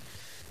that,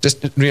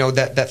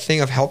 that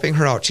thing of helping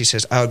her out, she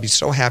says, I would be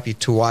so happy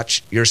to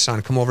watch your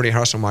son, come over to your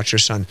house and watch your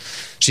son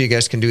so you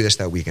guys can do this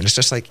that weekend. It's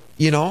just like,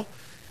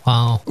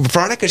 Wow.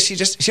 Veronica,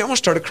 she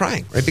almost started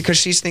crying, right? Because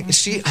she's thinking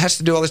she has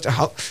to do all this.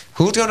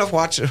 Who's going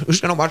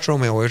to watch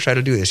Romeo? We'll try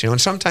to do this, And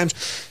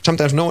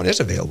sometimes no one is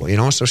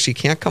available, So she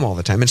can't come all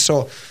the time. And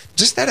so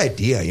just that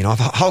idea, of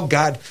how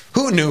God,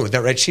 who knew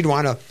that, right? She'd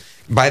want to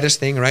buy this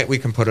thing, right? We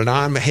can put it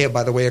on. But hey,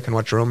 by the way, I can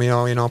watch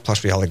Romeo,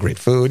 plus we all have great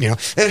food,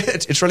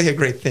 It's really a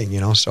great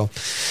thing, So,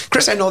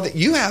 Chris, I know that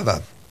you have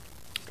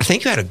I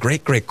think you had a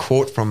great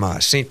quote from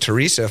St.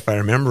 Teresa, if I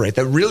remember right,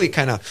 that really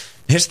kind of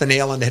hits the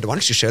nail on the head. Why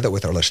don't you share that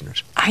with our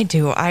listeners? I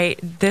do.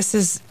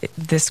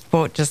 This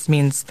quote just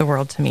means the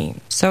world to me.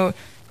 So,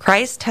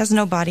 Christ has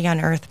no body on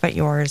earth but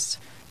yours,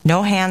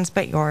 no hands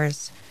but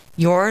yours.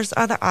 Yours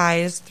are the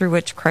eyes through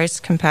which Christ's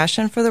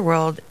compassion for the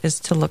world is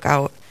to look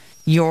out.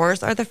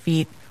 Yours are the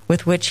feet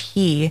with which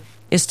he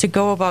is to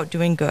go about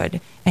doing good,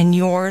 and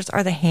yours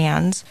are the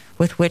hands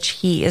with which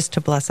he is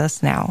to bless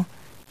us now.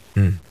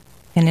 And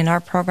in our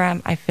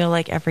program, I feel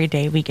like every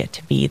day we get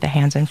to be the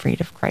hands and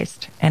feet of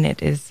Christ, and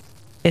it is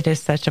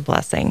such a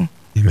blessing.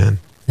 Amen.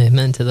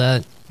 Amen to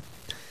that.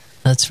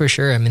 That's for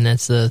sure. I mean,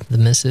 that's the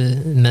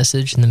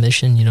message and the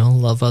mission,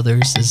 love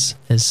others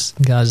as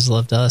God has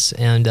loved us.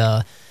 And,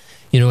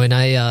 and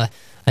I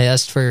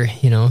asked for,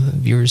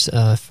 viewers'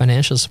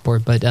 financial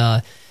support,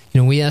 but,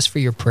 we ask for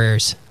your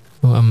prayers.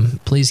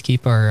 Please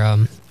keep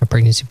our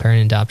Pregnancy, Parent,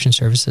 and Adoption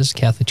Services,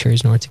 Catholic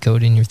Charities North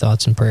Dakota, in your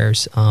thoughts and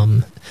prayers.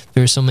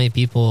 There are so many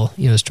people,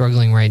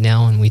 struggling right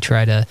now, and we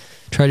try to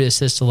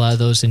assist a lot of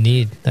those in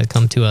need that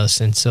come to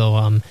us. And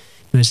so,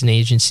 as an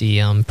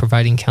agency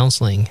providing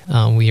counseling,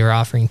 we are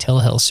offering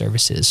telehealth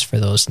services for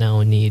those now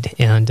in need,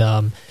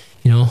 and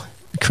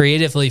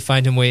creatively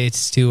finding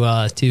ways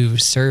to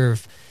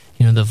serve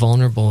the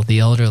vulnerable, the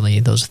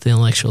elderly, those with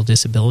intellectual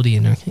disability,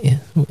 and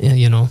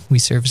we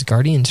serve as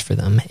guardians for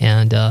them.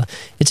 And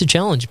it's a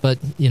challenge, but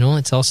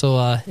it's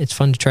also it's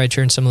fun to try to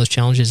turn some of those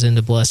challenges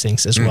into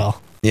blessings as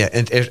well. Yeah,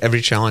 and every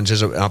challenge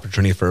is an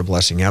opportunity for a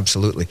blessing.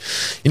 Absolutely.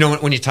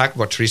 When you talk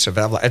about Teresa of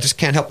Avila, I just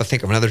can't help but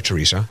think of another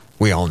Teresa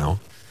we all know,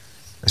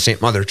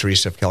 St. Mother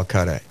Teresa of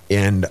Calcutta.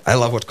 And I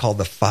love what's called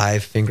the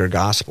five-finger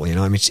gospel.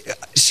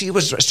 She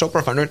was so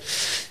profound.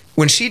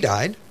 When she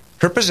died,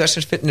 her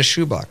possessions fit in a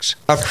shoebox,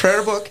 a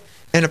prayer book,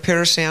 and a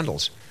pair of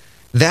sandals.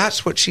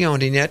 That's what she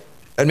owned, and yet,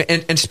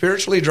 and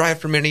spiritually dry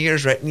for many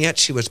years, right? And yet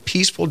she was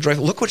peaceful,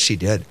 joyful. Look what she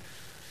did.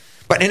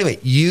 But anyway,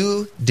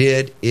 you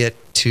did it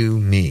to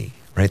me,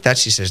 right?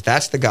 She says,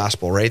 that's the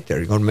gospel right there.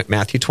 You go to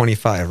Matthew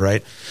 25,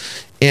 right?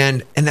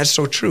 And that's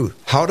so true.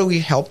 How do we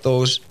help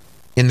those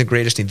in the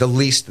greatest need, the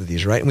least of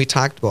these, right? And we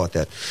talked about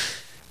that.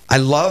 I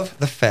love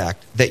the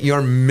fact that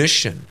your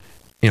mission,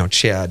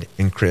 Chad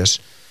and Chris,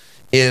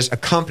 is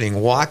accompanying,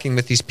 walking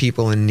with these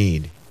people in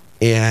need.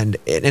 And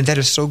that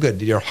is so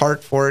good. Your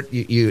heart for it,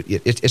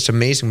 it's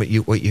amazing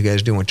what you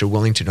guys do, what you're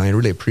willing to do. I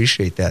really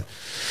appreciate that.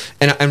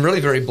 And I'm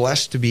really very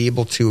blessed to be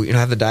able to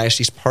have the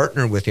diocese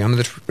partner with you. I'm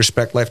the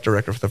Respect Life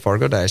Director for the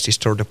Fargo Diocese,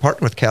 to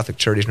partner with Catholic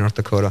Charities North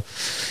Dakota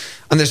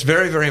on this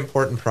very, very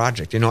important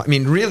project.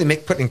 Really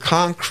putting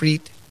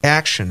concrete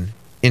action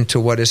into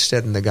what is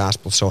said in the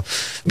gospel. So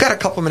we've got a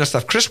couple minutes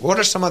left. Chris, what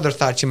are some other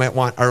thoughts you might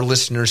want our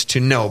listeners to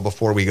know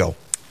before we go?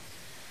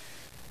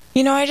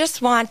 I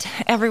just want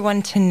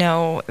everyone to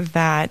know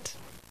that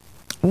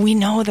we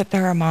know that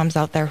there are moms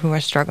out there who are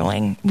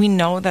struggling. We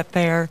know that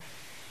there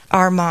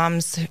are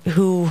moms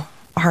who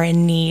are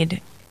in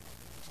need.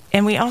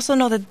 And we also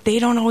know that they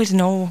don't always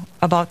know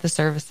about the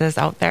services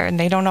out there, and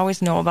they don't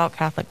always know about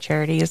Catholic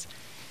Charities.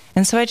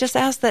 And so I just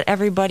ask that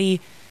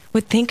everybody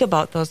would think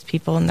about those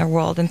people in their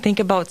world and think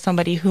about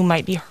somebody who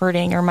might be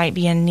hurting or might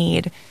be in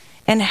need,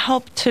 and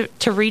help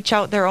to reach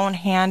out their own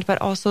hand,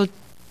 but also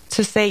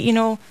to say,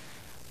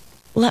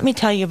 let me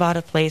tell you about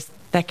a place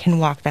that can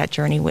walk that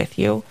journey with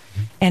you,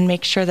 and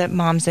make sure that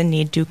moms in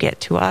need do get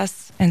to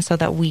us, and so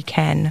that we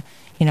can,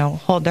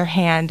 hold their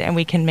hand, and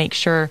we can make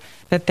sure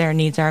that their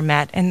needs are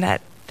met, and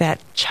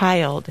that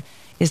child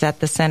is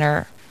at the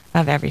center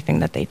of everything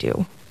that they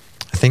do.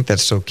 I think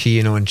that's so key,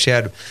 and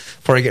Chad,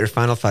 before I get your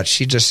final thoughts,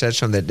 she just said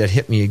something that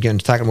hit me again,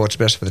 talking about what's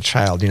best for the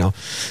child,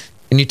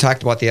 And you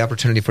talked about the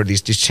opportunity for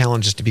these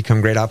challenges to become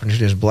great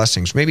opportunities and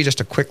blessings. Maybe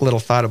just a quick little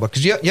thought about,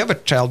 because you have a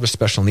child with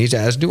special needs,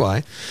 as do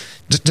I.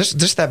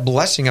 Just that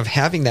blessing of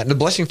having that, and the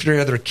blessing for your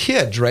other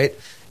kids, right?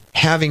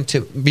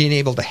 Being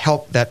able to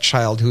help that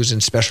child who's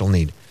in special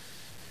need.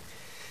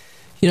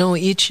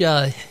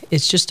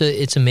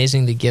 It's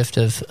amazing, the gift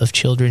of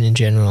children in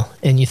general.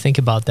 And you think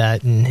about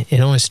that, and it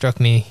always struck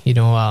me,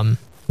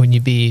 when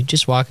you'd be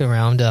just walking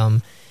around,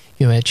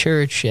 at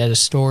church, at a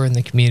store, in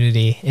the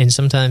community, and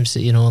sometimes,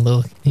 your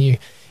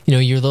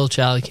little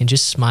child can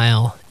just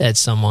smile at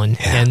someone,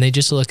 and they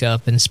just look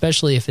up, and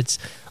especially if it's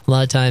a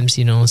lot of times,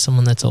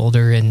 someone that's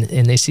older, and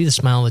they see the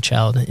smile of a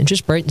child, it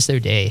just brightens their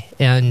day.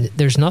 And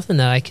there's nothing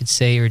that I could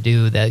say or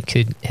do that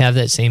could have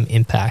that same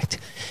impact.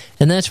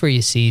 And that's where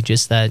you see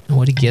just that,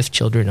 what a gift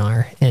children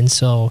are. And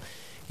so,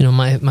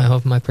 my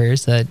hope and my prayer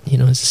is that,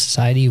 as a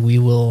society,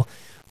 we'll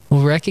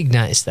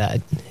recognize that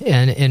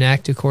and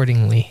act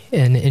accordingly,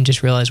 and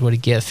just realize what a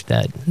gift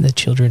that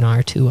children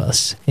are to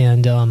us.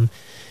 And,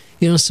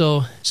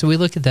 so we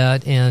look at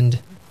that, and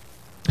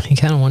you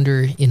kind of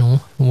wonder,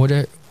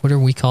 what are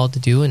we called to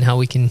do, and how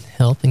we can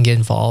help and get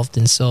involved.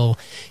 And so,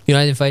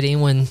 I'd invite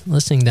anyone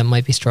listening that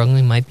might be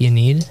struggling, might be in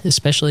need,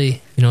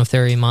 especially, if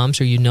there are moms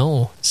or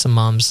some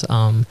moms,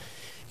 to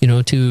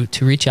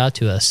reach out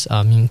to us.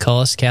 You can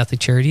call us Catholic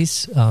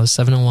Charities,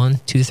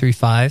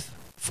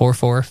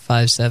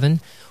 701-235-4457.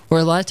 Or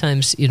a lot of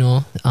times,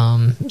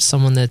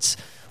 someone that's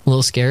a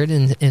little scared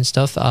and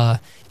stuff,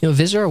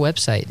 visit our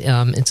website.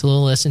 It's a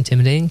little less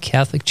intimidating,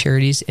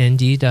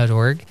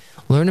 CatholicCharitiesND.org.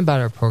 Learn about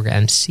our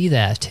program, see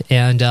that,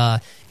 and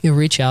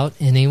reach out.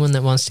 And anyone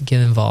that wants to get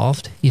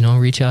involved,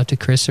 reach out to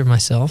Chris or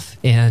myself,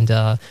 and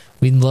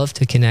we'd love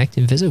to connect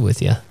and visit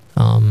with you,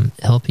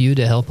 help you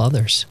to help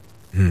others.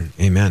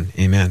 Amen.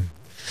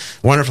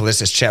 Wonderful.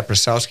 This is Chad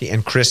Brasowski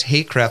and Chris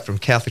Haycraft from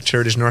Catholic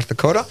Charities North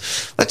Dakota.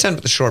 Let's end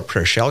with a short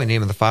prayer, shall we? In the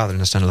name of the Father,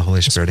 and the Son, and the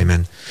Holy Spirit.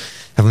 Amen.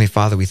 Heavenly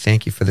Father, we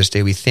thank you for this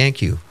day. We thank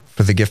you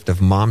for the gift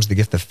of moms, the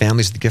gift of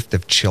families, the gift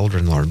of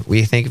children, Lord.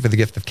 We thank you for the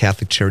gift of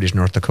Catholic Charities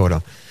North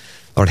Dakota.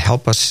 Lord,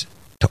 help us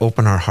to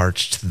open our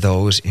hearts to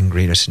those in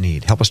greatest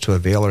need. Help us to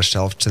avail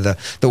ourselves to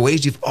the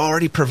ways you've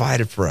already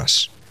provided for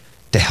us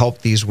to help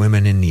these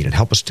women in need, and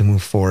help us to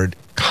move forward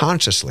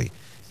consciously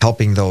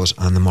helping those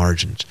on the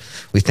margins.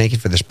 We thank you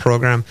for this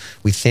program.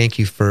 We thank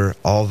you for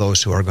all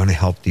those who are going to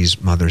help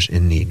these mothers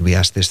in need. We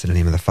ask this in the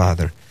name of the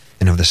Father,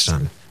 and of the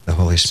Son, the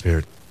Holy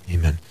Spirit.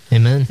 Amen.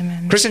 Amen.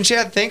 Amen. Chris and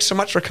Chad, thanks so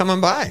much for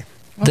coming by.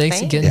 Well,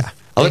 Thanks again. Yeah.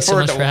 Thanks so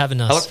much for having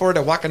us. I look forward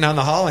to walking down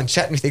the hall and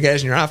chatting with you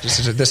guys in your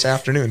offices this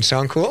afternoon.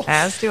 Sound cool?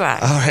 As do I.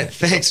 All right.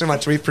 Thanks so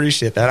much. We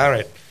appreciate that. All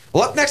right.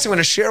 Well, up next, I'm going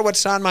to share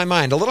what's on my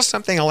mind. A little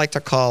something I like to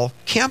call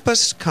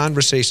campus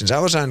conversations. I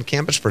was on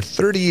campus for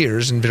 30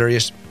 years in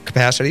various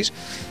capacities.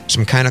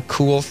 Some kind of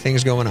cool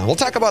things going on. We'll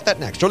talk about that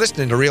next. You're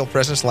listening to Real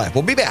Presence Live.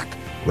 We'll be back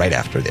right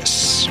after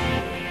this.